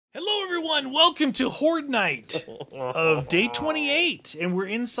everyone, welcome to Horde Night of day 28, and we're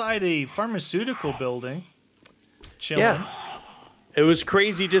inside a pharmaceutical building, chilling. Yeah, it was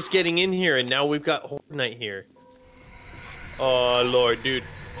crazy just getting in here, and now we've got Horde Night here. Oh Lord, dude,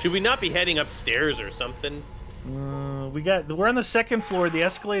 should we not be heading upstairs or something? We're on the second floor. The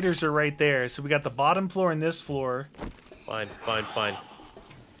escalators are right there, so we got the bottom floor and this floor. Fine, fine, fine.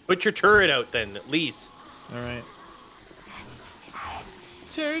 Put your turret out then, at least. All right.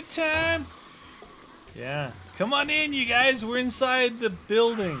 Turret time. Yeah, come on in, you guys. We're inside the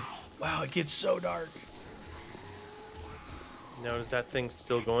building. Wow, it gets so dark. Now, is that thing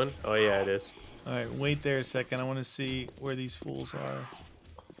still going? Oh yeah, it is. All right, wait there a second. I want to see where these fools are.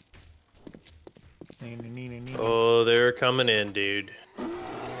 Oh, they're coming in, dude.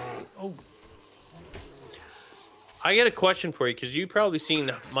 Oh. I got a question for you, because you've probably seen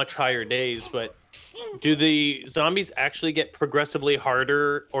much higher days, but do the zombies actually get progressively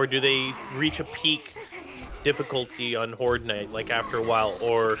harder, or do they reach a peak difficulty on Horde Night, like after a while,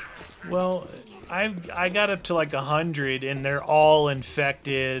 or... Well, I got up to like 100, and they're all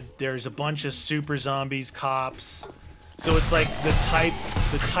infected. There's a bunch of super zombies, cops. So it's like the type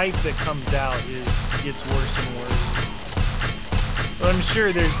that comes out gets worse and worse. But I'm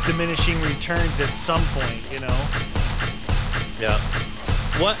sure there's diminishing returns at some point, you know? Yeah.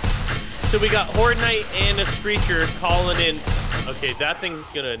 What? So we got Horde Night and a Screecher calling in. Okay, that thing's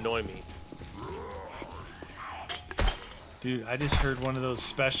gonna annoy me. Dude, I just heard one of those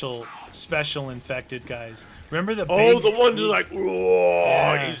special infected guys. Remember the Oh, big... the one who's like, whoa,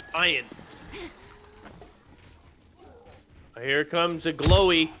 Yeah. he's dying. Here comes a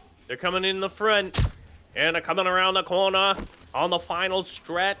glowy. They're coming in the front. And they're coming around the corner on the final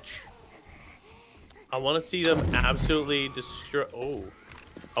stretch. I want to see them absolutely destroy... Oh.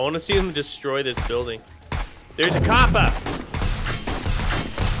 I want to see them destroy this building. There's a copper.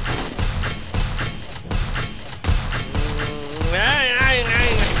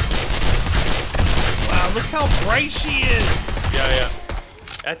 Wow, look how bright she is. Yeah, yeah.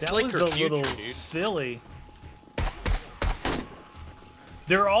 That's That like was her a future, little dude. silly.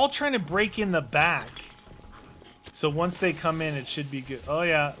 They're all trying to break in the back. So once they come in, it should be good. Oh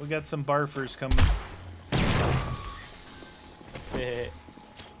yeah, we got some barfers coming. Take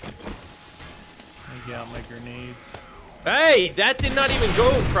out my grenades. Hey, that did not even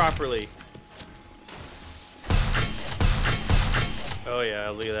go properly. Oh yeah,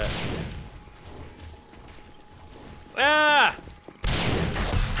 look at that. Ah!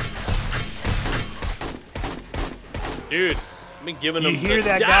 Dude, I've been giving them. You hear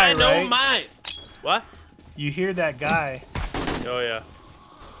that guy, right? Dynamite. What? You hear that guy? Oh yeah.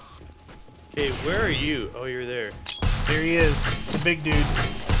 Okay, where are you? Oh, you're there. There he is, the big dude.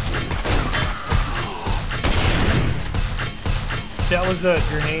 That was a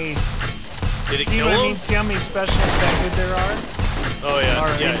grenade. Did it See kill what I him? mean? See how many special infected there are? Oh yeah. Or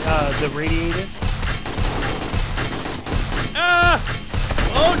Yeah. the radiated. Ah!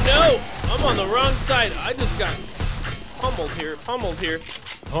 Oh no! I'm on the wrong side. I just got pummeled here. Pummeled here.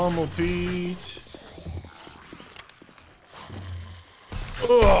 Pummel Pete.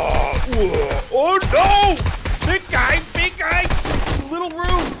 Oh no! Big guy! Big guy! Little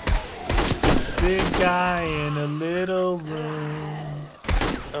room! Big guy in a little room.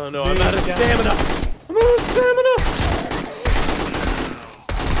 Oh no, Big I'm out of guy. stamina! I'm out of stamina!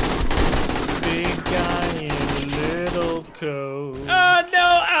 Big guy in a little coat. Oh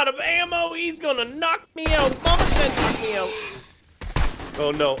no! Out of ammo! He's gonna knock me out! Mama said knock me out!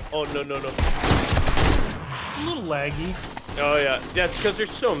 Oh no! Oh no, no, no. It's a little laggy. Oh yeah. That's because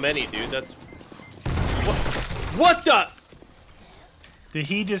there's so many, dude. That's... What the? Did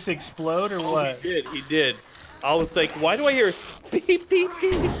he just explode or what? He did, he did. I was like, why do I hear beep, beep, beep,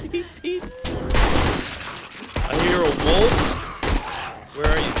 beep, beep? I hear a wolf. Where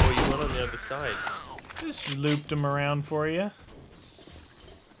are you? Oh, you went on the other side. Just looped him around for you.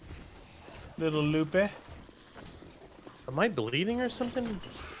 Little loopy. Am I bleeding or something?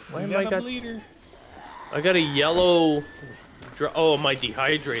 Why You am I got a bleeder. I got a yellow... Oh, am I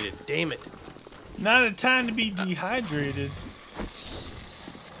dehydrated? Damn it. Not a time to be dehydrated.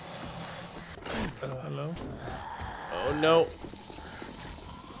 Hello? Oh, no.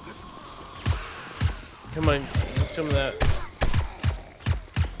 Come on, do some of that.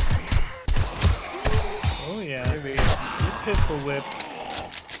 Oh yeah. You're pistol whipped.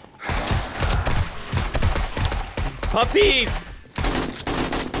 Puppies!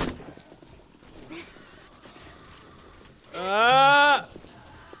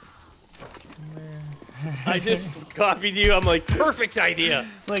 I just copied you. I'm like, perfect idea.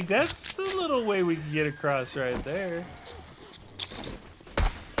 Like, that's the little way we can get across right there.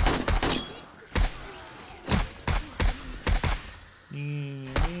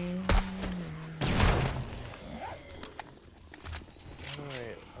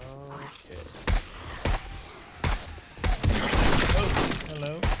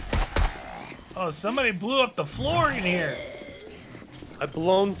 Oh, somebody blew up the floor in here. I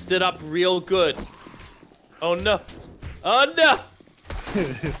blown it up real good. Oh no. Oh no.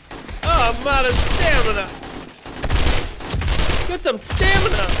 Oh, I'm out of stamina. Get some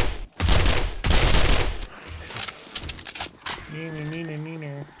stamina.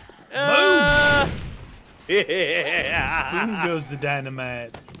 Neener. Yeah. Boom goes the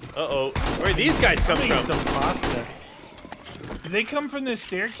dynamite. Uh-oh. Where these guys come I'm eating from? some pasta. Do they come from this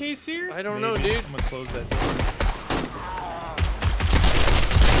staircase here? I don't know, Maybe. dude. I'm gonna close that door.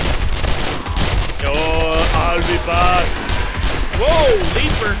 Oh, I'll be back. Whoa,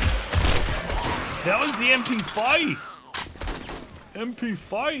 leaper. That was the MP5.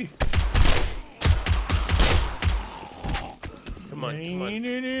 MP5. Come on, come on.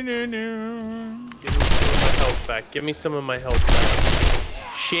 Give me some of my health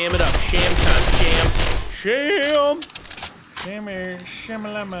back. Sham it up. Sham time. Sham.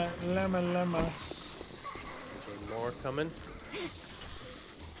 Shamalama, lama. More coming.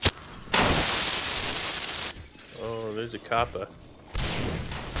 Oh, there's a kappa.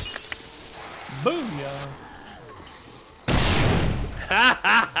 Booyah. Ha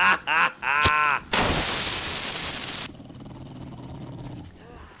ha ha ha ha!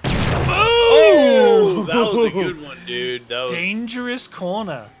 Oh, that was a good one, dude. That was... Dangerous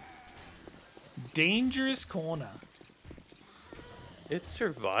corner. Dangerous corner. It's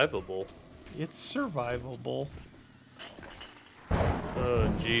survivable. It's survivable. Oh,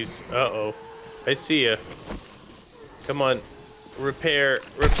 jeez. Uh-oh. I see ya. Come on. Repair.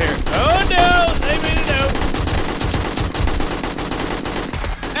 Oh, no! I made it out!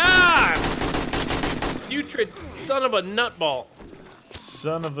 Ah! Putrid son of a nutball.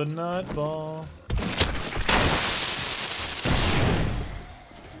 Son of a nutball.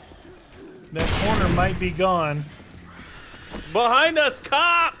 That corner might be gone. Behind us,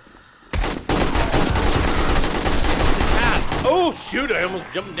 cop! Oh, shoot, I almost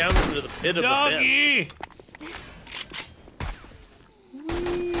jumped down into the pit of the abyss. Doggy!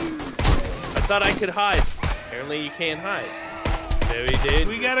 I thought I could hide. Apparently you can't hide. There we did.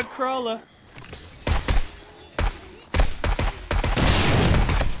 We got a crawler.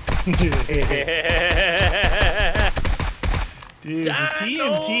 Dude, the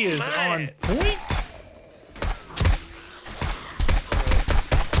TNT is on point.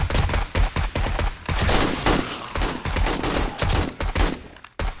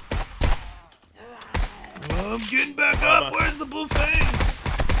 I'm getting back up. Where's the buffet?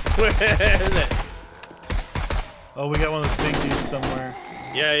 Where is it? Oh, we got one of those big dudes somewhere.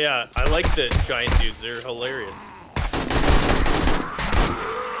 Yeah. I like the giant dudes. They're hilarious.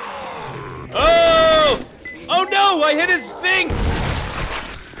 Oh! Oh no! I hit his thing!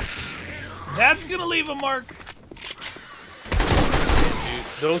 That's gonna leave a mark. Dude,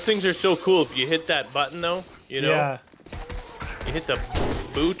 those things are so cool. If you hit that button, though, you know? Yeah. You hit the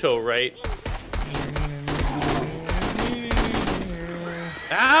Buto right.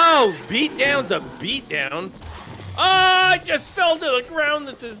 Ow! Beatdown's a beatdown. Oh, I just fell to the ground.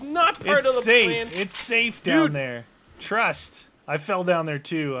 This is not part of the plan. It's safe down there. Trust. I fell down there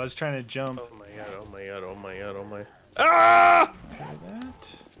too. I was trying to jump. Oh my god. Ah! Hear that?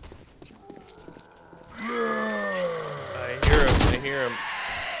 I hear him.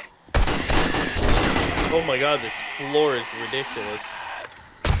 Oh my god, this floor is ridiculous.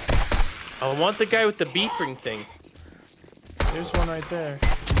 I want the guy with the beat ring thing. There's one right there.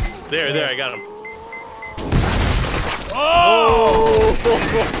 There, I got him. Oh!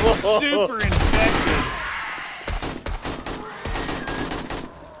 Super infected.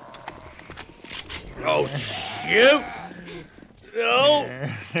 Oh, shoot! No!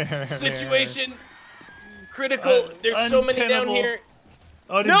 Situation critical. There's so many down here.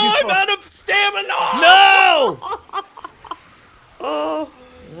 Oh, No, I'm out of stamina! No! Oh,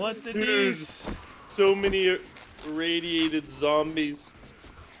 What the dude. deuce? So many irradiated zombies.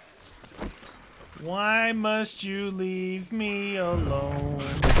 Why must you leave me alone?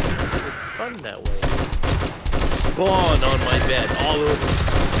 It's fun that way. Spawn on my bed all over.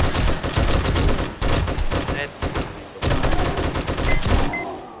 That's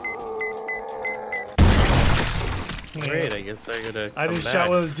great. I guess I gotta. I just shot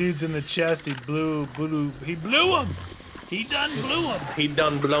one of those dudes in the chest. He blew him. He done blew him. He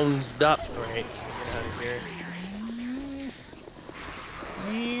done blown up. All right, get out of here.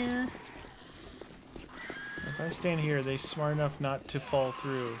 Here. If I stand here, are they smart enough not to fall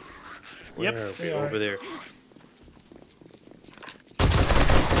through? Where Yep, are they we? are. Over there.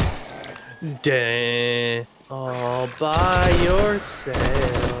 Dang. All by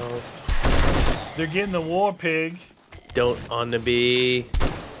yourself. They're getting the war pig. Don't on the bee.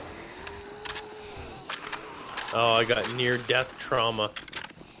 Oh, I got near-death trauma.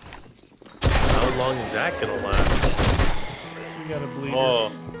 How long is that gonna last? We got a bleeder.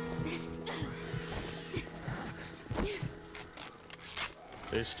 Oh.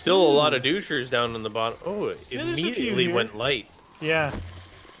 There's still a lot of douchers down in the bottom. Oh, it Yeah, there's a few immediately here. went light. Yeah,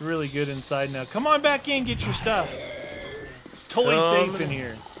 really good inside now. Come on back in, get your stuff. It's totally safe in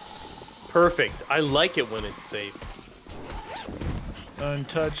here. Perfect. I like it when it's safe.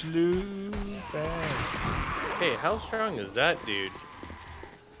 Untouched loot bag. Hey, how strong is that dude?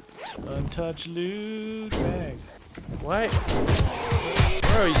 Untouched loot bag. What?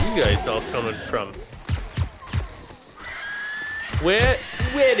 Where are you guys all coming from? Where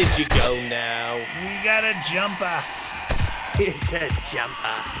did you go now? We got a jumper. It's a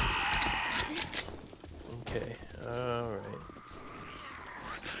jumper. Okay, alright.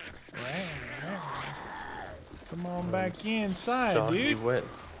 Come on back inside, Soggy dude. wet.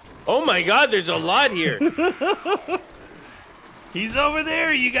 Oh my god, there's a lot here. He's over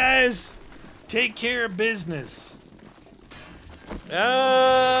there, you guys. Take care of business.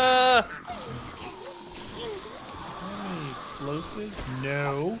 Ah! Any explosives?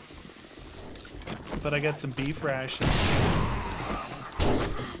 No. But I got some beef rations.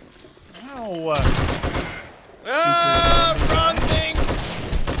 Ow. Wrong thing!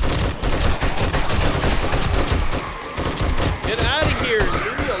 Get out of here!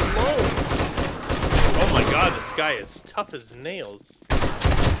 Leave me alone! Oh my god, this guy is tough as nails.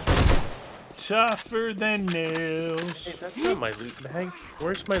 Tougher than nails. Hey, that's not my loot bag.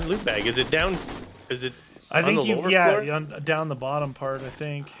 Where's my loot bag? Is it down? Is it I on think the you, lower yeah, floor? down the bottom part, I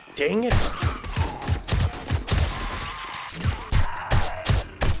think. Dang it!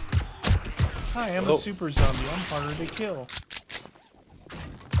 Hi, I'm a super zombie. I'm harder to kill.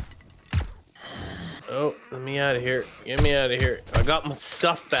 Oh, let me out of here. Get me out of here. I got my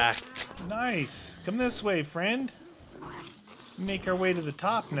stuff back. Nice. Come this way, friend. Make our way to the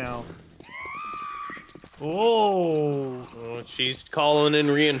top now. Oh. Oh, she's calling in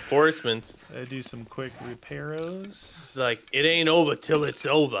reinforcements. I do some quick repairos. It's like, it ain't over till it's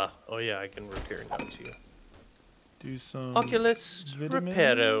over. Oh yeah, I can repair now too. Do some Oculus vitamins.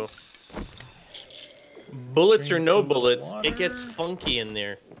 reparo. Bullets or Drink no the bullets, water. it gets funky in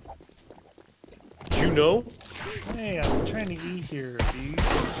there. You know? Hey, I'm trying to eat here, dude.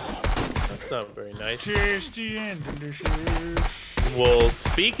 That's not very nice. Tasty and delicious. Well,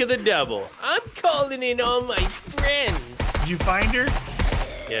 speak of the devil. I'm calling in all my friends. Did you find her?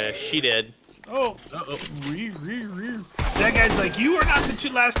 Yeah, she did. Oh. That guy's like, you are not the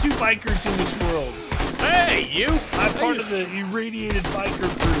last two bikers in this world. Hey, you! I'm part of the irradiated biker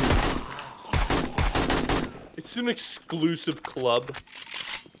crew. It's an exclusive club.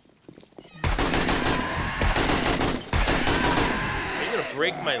 Are you gonna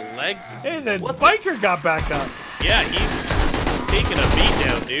break my legs? Hey, the What the- biker got back up. Yeah, he's taking a beat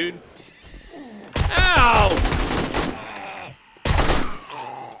down, dude. Ow!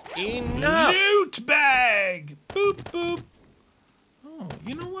 Enough! Loot bag. Boop boop. Oh,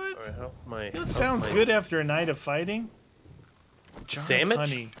 you know what? Alright, how's my... It how's sounds my- good after a night of fighting. Jar Sandwich? of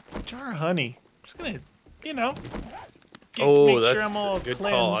honey. Jar of honey. I'm just gonna, you know, Oh, make that's sure I'm all a good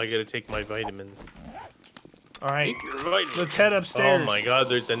cleansed. call. I gotta take my vitamins. All right, Take your vitamins. let's head upstairs. Oh my god,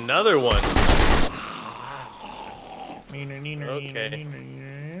 there's another one. Okay.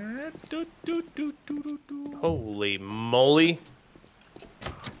 Holy moly.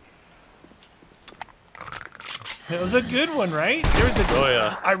 It was a good one, right? There was a. Oh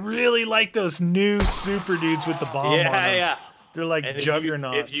yeah. I really like those new super dudes with the bomb on Yeah, them. yeah. They're like And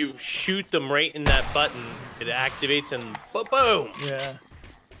juggernauts. if you shoot them right in that button, it activates and boom. Yeah.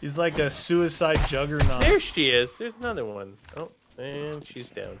 He's like a suicide juggernaut. There she is. There's another one. Oh, and she's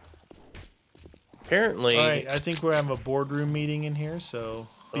down. Apparently. All right, I think we're having a boardroom meeting in here, so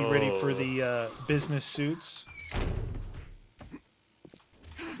be ready for the business suits.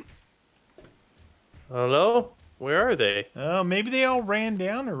 Hello? Where are they? Oh, maybe they all ran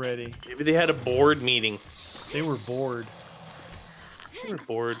down already. Maybe they had a board meeting. They were bored. They were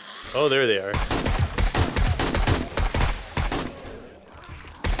bored. Oh, there they are.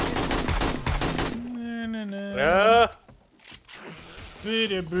 Ah!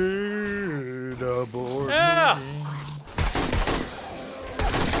 Board Ah! meeting.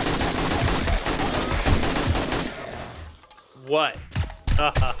 What?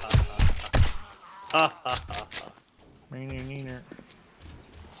 Ha ha ha ha ha ha.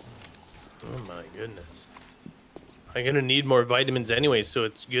 Oh my goodness. I'm gonna need more vitamins anyway, so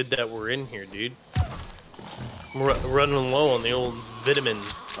it's good that we're in here, dude. I'm running low on the old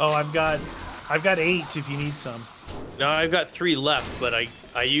vitamins. Oh, I've got 8 if you need some. No, I've got 3 left, but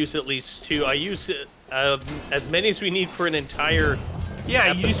I use at least 2. I use as many as we need for an entire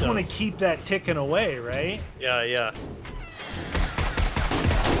Yeah, you just episode. want to keep that ticking away, right? Yeah, yeah.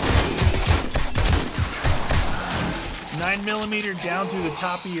 9mm down through the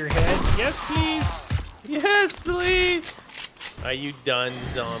top of your head. Yes, please. Yes, please. Are you done,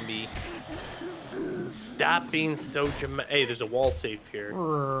 zombie? Stop being so dramatic. Hey, there's a wall safe here.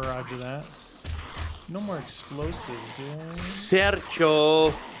 Roger that. No more explosives, dude.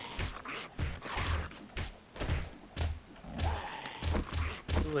 Sergio.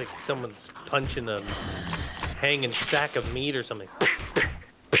 Looks like someone's punching a hanging sack of meat or something.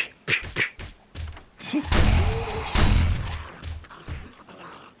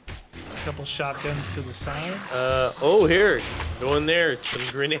 Couple shotguns to the side. Oh, here. Go in there. Some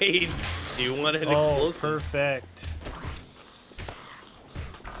grenade. Do you want an explosive? Perfect.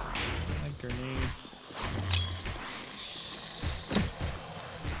 I like grenades.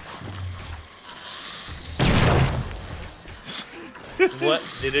 What?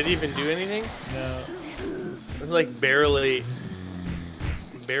 Did it even do anything? No. It like barely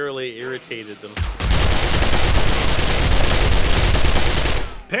irritated them.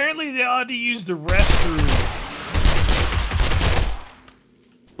 Apparently they ought to use the restroom.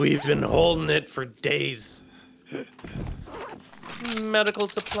 We've been holding it for days. Medical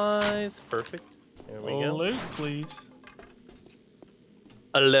supplies. Perfect. There we go. Loot, please.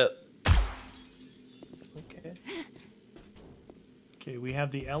 Hello. Okay. Okay, we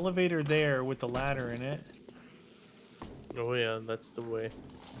have the elevator there with the ladder in it. Oh yeah, that's the way.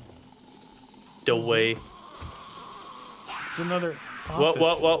 The way. It's another office.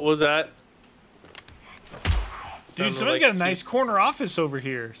 What was that? Dude, Sounded somebody's like got a nice corner office over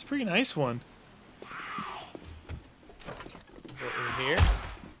here. It's a pretty nice one. What, in here?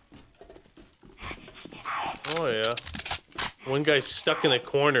 Oh yeah. One guy's stuck in the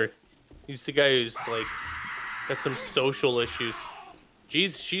corner. He's the guy who's like got some social issues.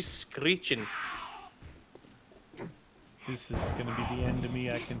 Jeez, she's screeching. This is gonna be the end of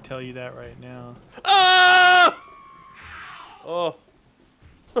me, I can tell you that right now. Ah! Oh.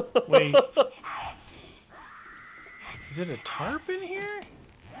 Wait. Is it a tarp in here?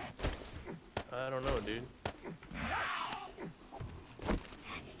 I don't know, dude.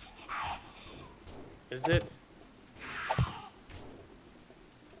 Is it?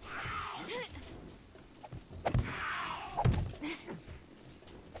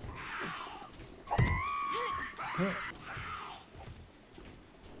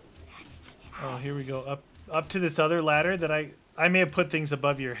 Oh, here we go. Up to this other ladder that I may have put things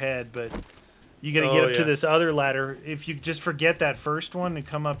above your head, but you gotta get up to this other ladder. If you just forget that first one and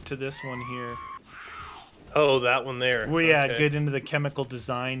come up to this one here. Oh, that one there. Well, yeah, Okay. get into the chemical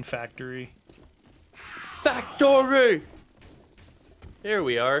design factory. Factory! There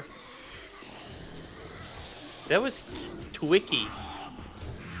we are. That was Twicky.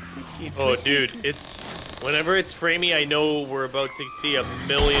 Oh, dude, it's... Whenever it's framey, I know we're about to see a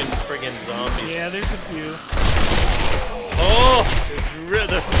million friggin' zombies. Yeah, there's a few. Oh!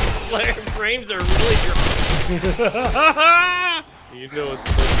 The frames are really dry. You know it's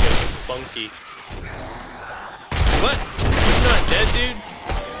supposed to get funky. What? He's not dead, dude?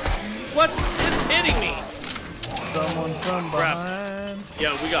 What is hitting me? Someone from Crap. behind.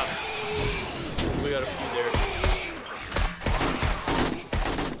 Yeah, we got a few there.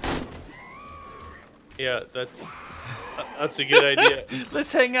 Yeah, that's a good idea.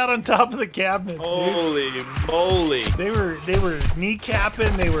 Let's hang out on top of the cabinets, dude. Holy moly! They were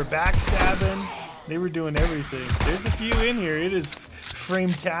kneecapping, they were backstabbing, they were doing everything. There's a few in here. It is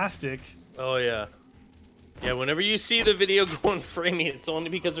frame-tastic. Oh yeah, yeah. Whenever you see the video going framey, it's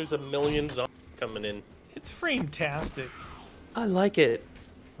only because there's a million zombies coming in. It's frame-tastic. I like it.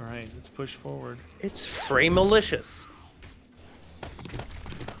 All right, let's push forward. It's frame-malicious.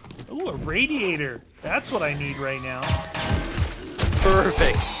 Ooh, a radiator. That's what I need right now.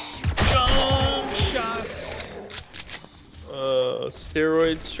 Perfect. Jump shots.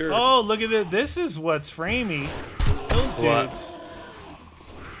 Steroids, sure. Oh, look at it. This is what's framey. Those What? dudes.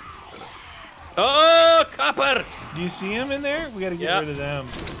 Oh, copper! Do you see them in there? We got to get Yeah. rid of them.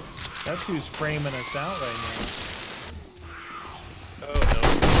 That's who's framing us out right now. Oh no.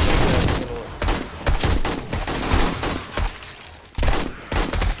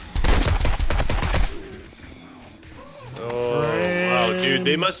 Oh wow, dude,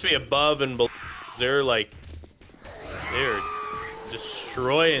 they must be above and below. They're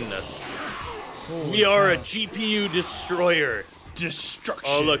destroying us. Holy We are a cow. GPU destroyer. Destruction.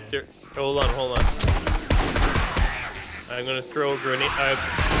 Oh look, there. Hold on. I'm gonna throw a grenade.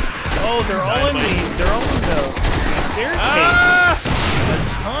 Oh, they're all in Dynamite. They're all in the staircase. Ah! A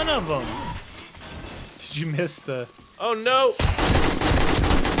ton of them. Did you miss the... Oh, no.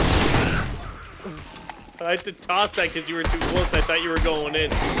 I had to toss that because you were too close. I thought you were going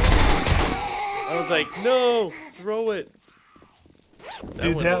in. I was like, no, throw it.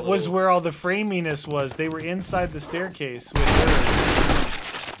 Dude, that was where all the framiness was. They were inside the staircase with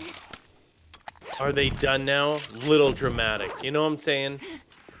her. Are they done now? Little dramatic. You know what I'm saying?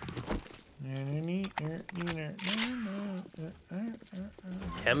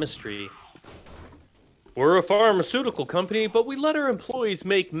 Chemistry. We're a pharmaceutical company, but we let our employees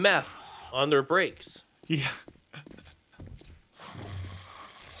make meth on their breaks. Yeah.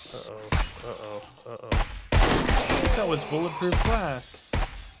 That was bulletproof glass.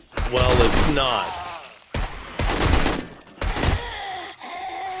 Well, it's not.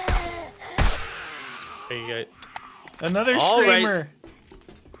 Hey, you guys. Another All screamer. right.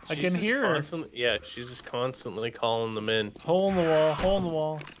 I can hear her. Yeah, she's just constantly calling them in. Hole in the wall, hole in the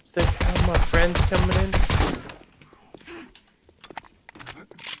wall. Is that my friends coming in?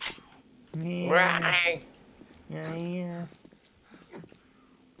 Right.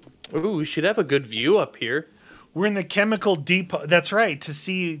 Ooh, we should have a good view up here. We're in the chemical depot. That's right. To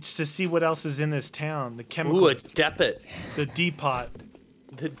see what else is in this town. The chemical. Ooh, a depot. The depot.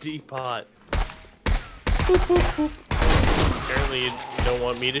 The depot. Boop, boop, boop. Apparently, you don't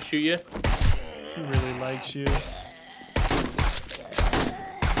want me to shoot you. He really likes you.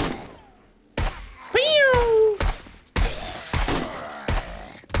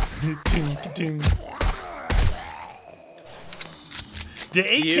 The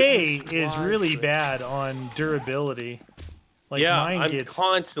AK is really bad on durability. Like yeah, mine I'm gets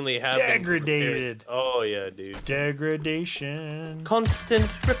constantly having degraded. Oh yeah, dude. Degradation. Constant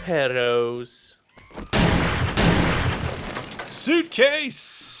repairos.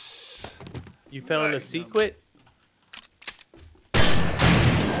 Suitcase. You found a secret?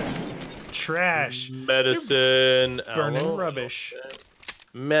 Trash. Medicine. Burning rubbish.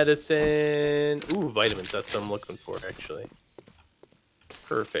 Medicine. Ooh, vitamins. That's what I'm looking for, actually.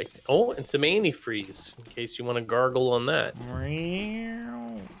 Perfect. Oh, and some antifreeze, in case you want to gargle on that.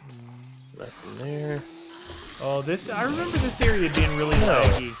 Nothing there. Oh, I remember this area being really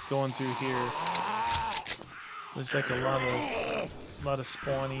laggy going through here. There's like a lot of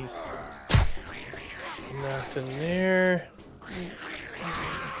spawnies. Nothing there.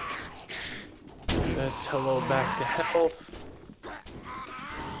 That's hello back to health.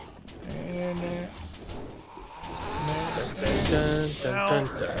 And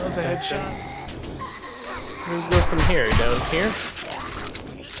That was a headshot. We go from here, down here.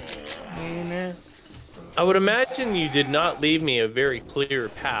 I would imagine you did not leave me a very clear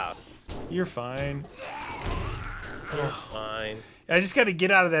path. You're fine. You're fine. I just got to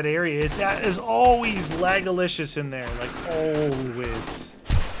get out of that area. That is always lagalicious in there, like always.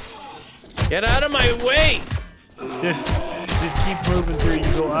 Get out of my way! Just keep moving through. You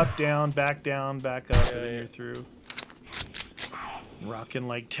go up, down, back up, and then you're through. Rocking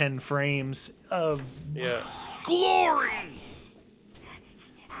like 10 frames of glory.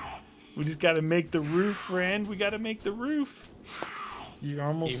 We just got to make the roof, friend. We got to make the roof. You're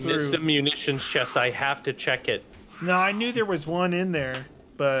almost through. You missed the munitions chest. I have to check it. No, I knew there was one in there,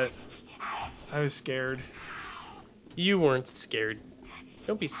 but I was scared. You weren't scared.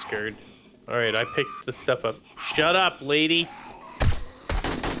 Don't be scared. All right, I picked the stuff up. Shut up, lady.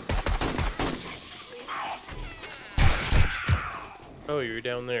 Oh, you're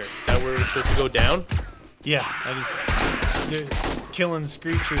down there. Is that where we're supposed to go down? Yeah, they're killing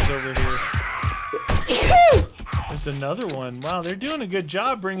screechers over here. There's another one. Wow, they're doing a good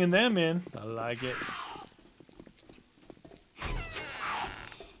job bringing them in. I like it.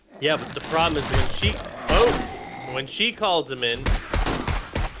 Yeah, but the problem is when she calls them in,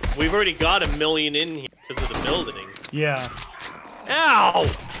 we've already got 1 million in here because of the building. Yeah. Ow!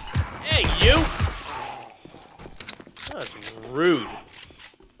 Hey, you! That's rude.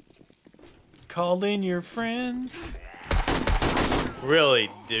 Call in your friends.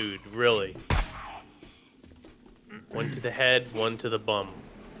 Really, dude, really. One to the head, one to the bum.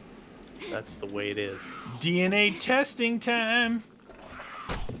 That's the way it is. DNA testing time.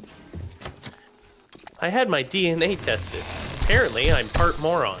 I had my DNA tested. Apparently, I'm part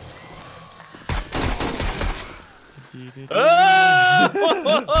moron.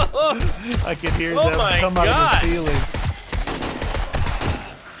 I can hear Oh them my come out of the God. ceiling.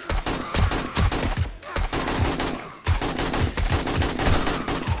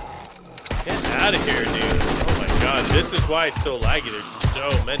 Get out of here, dude. Oh my god, this is why it's so laggy. There's so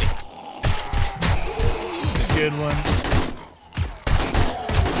many. A good one.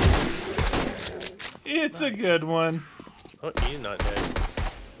 It's a good one. Oh, he's not dead.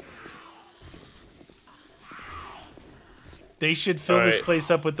 They should fill this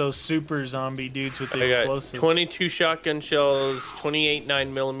place up with those super zombie dudes with the explosives. 22 shotgun shells, 28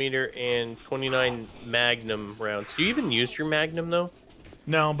 9mm, and 29 Magnum rounds. Do you even use your Magnum, though?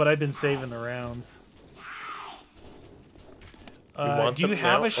 No, but I've been saving the rounds. Do you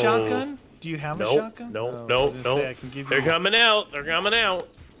have a shotgun? Do you have a shotgun? No. I can give you. They're coming out. They're coming out.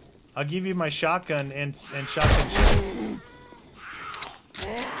 I'll give you my shotgun and shotgun shells.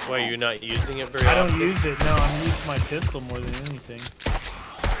 Why, you're not using it very I often? don't use it. No, I'm using my pistol more than anything.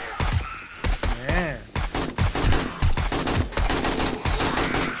 Yeah.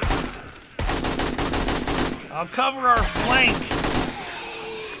 I'll cover our flank.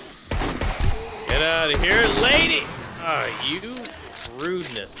 Get out of here, lady! Ah, you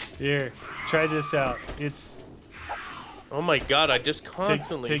rudeness. Here, try this out. It's. Oh my god, I just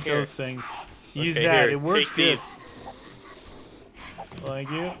constantly take hear. those things. Use Okay, that. here, It works take good. these.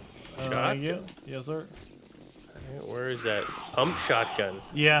 Thank you. Thank you. Yes, sir. Where is that? Pump shotgun.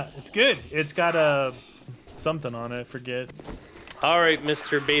 Yeah, it's good. It's got a something on it. Forget. All right,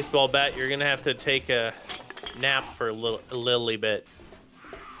 Mr. Baseball Bat, you're gonna have to take a nap for a little bit.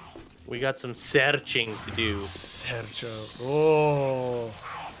 We got some searching to do. Sergio. Oh.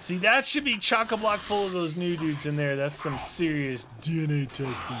 See, that should be chock-a-block full of those new dudes in there. That's some serious DNA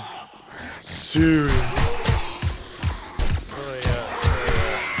testing. Serious. Oh yeah.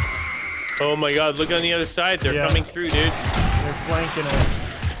 Oh my god, look on the other side. They're coming through, dude. They're flanking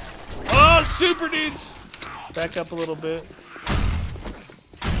us. Oh, super dudes! Back up a little bit.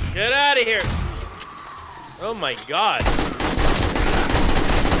 Get out of here! Oh my god.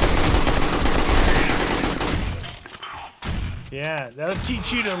 Yeah, that'll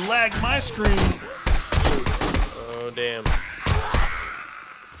teach you to lag my screen. Oh, damn.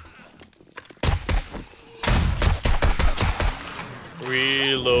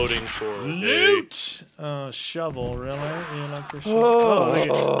 Reloading for loot. Shovel, really? You like your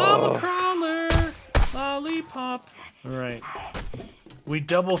shovel? I'm a crawler, lollipop. All right. We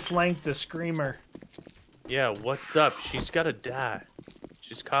double flanked the screamer. Yeah, what's up? She's gotta die.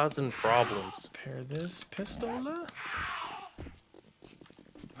 She's causing problems. Repair this pistola.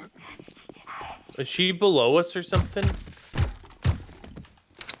 Is she below us or something?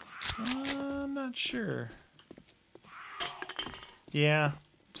 I'm not sure. Yeah,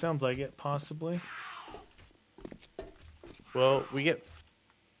 sounds like it, possibly. Well, we get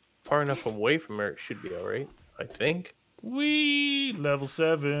far enough away from her, it should be alright, I think. Level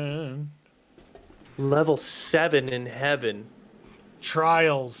 7. Level 7 in heaven.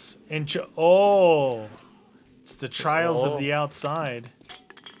 Trials. It's the trials of the outside.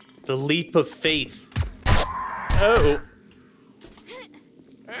 The leap of faith. Oh.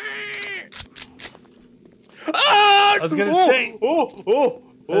 I was gonna say. I was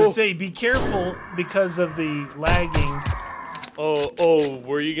gonna say, be careful because of the lagging.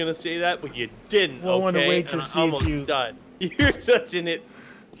 Were you gonna say that? But you didn't. Well, I want to wait to see if you. Done. You're such an idiot.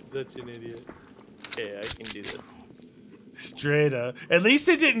 Okay, I can do this. Straight up. At least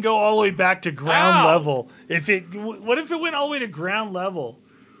it didn't go all the way back to ground level. What if it went all the way to ground level?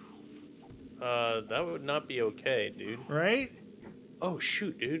 That would not be okay, dude. Right? Oh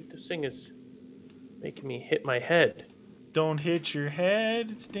shoot, dude! This thing is making me hit my head. Don't hit your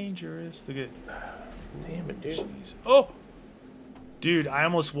head. It's dangerous. Look at. Damn it, dude. Jeez. Oh, dude! I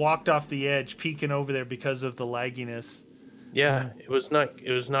almost walked off the edge, peeking over there because of the lagginess. Yeah, it was not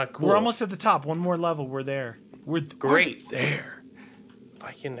cool. We're almost at the top. One more level. We're there. We're there. If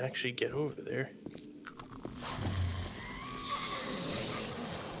I can actually get over there.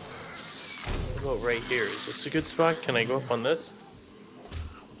 What about right here? Is this a good spot? Can I go up on this?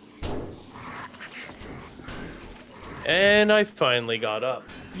 And I finally got up.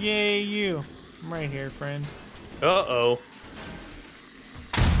 Yay, you. I'm right here, friend. Uh-oh.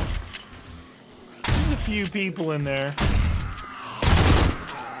 There's a few people in there.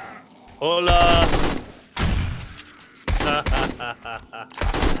 Hola!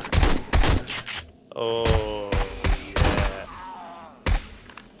 Oh, yeah.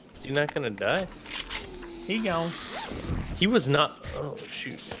 Is he not gonna die? He gone. He was not. Oh,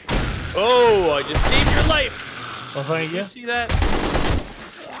 shoot. Oh, I just saved your life! Well, thank you. Did you see that?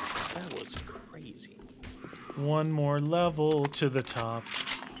 That was crazy. One more level to the top.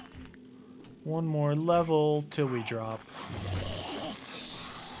 One more level till we drop.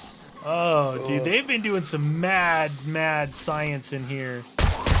 Oh, dude, they've been doing some mad science in here.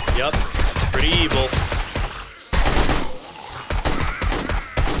 Yup, pretty evil.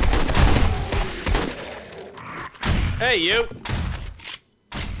 Hey, you.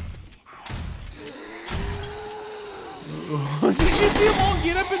 Did you see them all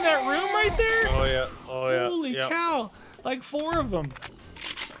get up in that room right there? Oh yeah. Oh yeah. Holy cow! Like 4 of them.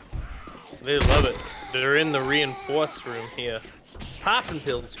 They love it. They're in the reinforced room here. Popping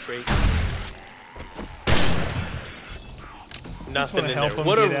pills crate. Nothing in there.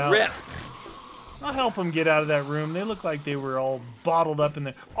 What a rip. I'll help them get out of that room. They look like they were all bottled up in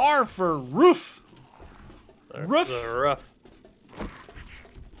there. R for roof. Roof. The rough.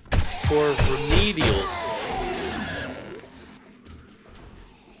 For remedial.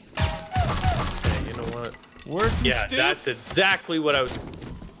 Okay, you know what? Working Yeah, stiff. that's exactly what I was.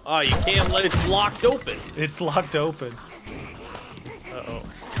 Oh, you can't let it's locked open. It's locked open. Uh-oh.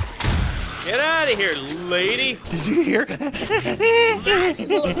 Get out of here, lady. Did you hear?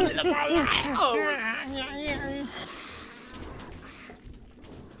 Oh.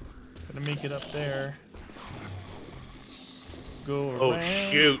 Gonna make it up there. Go around. Oh,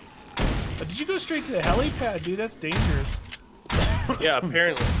 shoot. Did you go straight to the helipad, dude? That's dangerous. Yeah,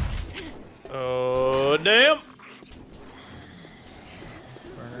 apparently. Oh, damn.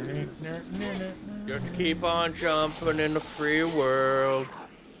 Just keep on jumping in the free world.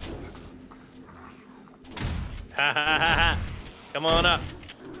 Ha ha ha ha. Come on up.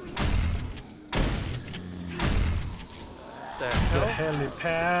 The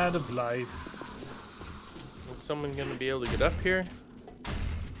helipad of life. Is someone gonna be able to get up here?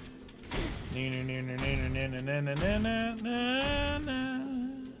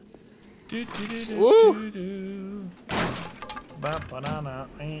 Woo!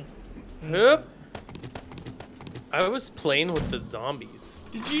 Yep. I was playing with the zombies.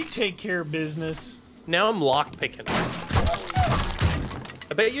 Did you take care of business? Now I'm lockpicking.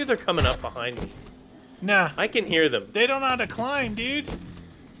 I bet you they're coming up behind me. Nah. I can hear them. They don't know how to climb, dude.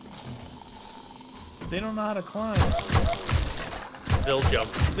 They don't know how to climb. They'll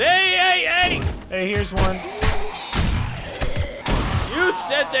jump. Hey, hey, hey! Hey, here's one. You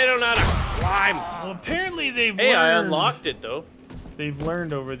said they don't know how to climb. Well, apparently they've Hey, learned. I unlocked it, though. They've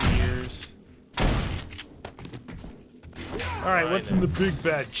learned over the years. All right, what's in the big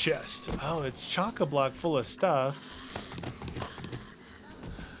bad chest? Oh, it's chock-a-block full of stuff.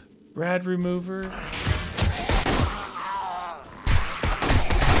 Rad remover.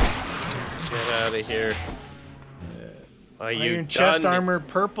 Get out of here. Are you Iron chest armor,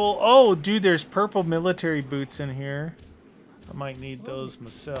 purple. Oh, dude, there's purple military boots in here. I might need those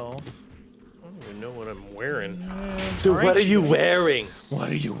myself. I don't even know what I'm wearing. So what are you wearing? What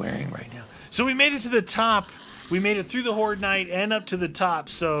are you wearing right now? So we made it to the top. We made it through the Horde night and up to the top.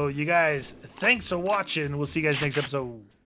 So you guys, thanks for watching. We'll see you guys next episode.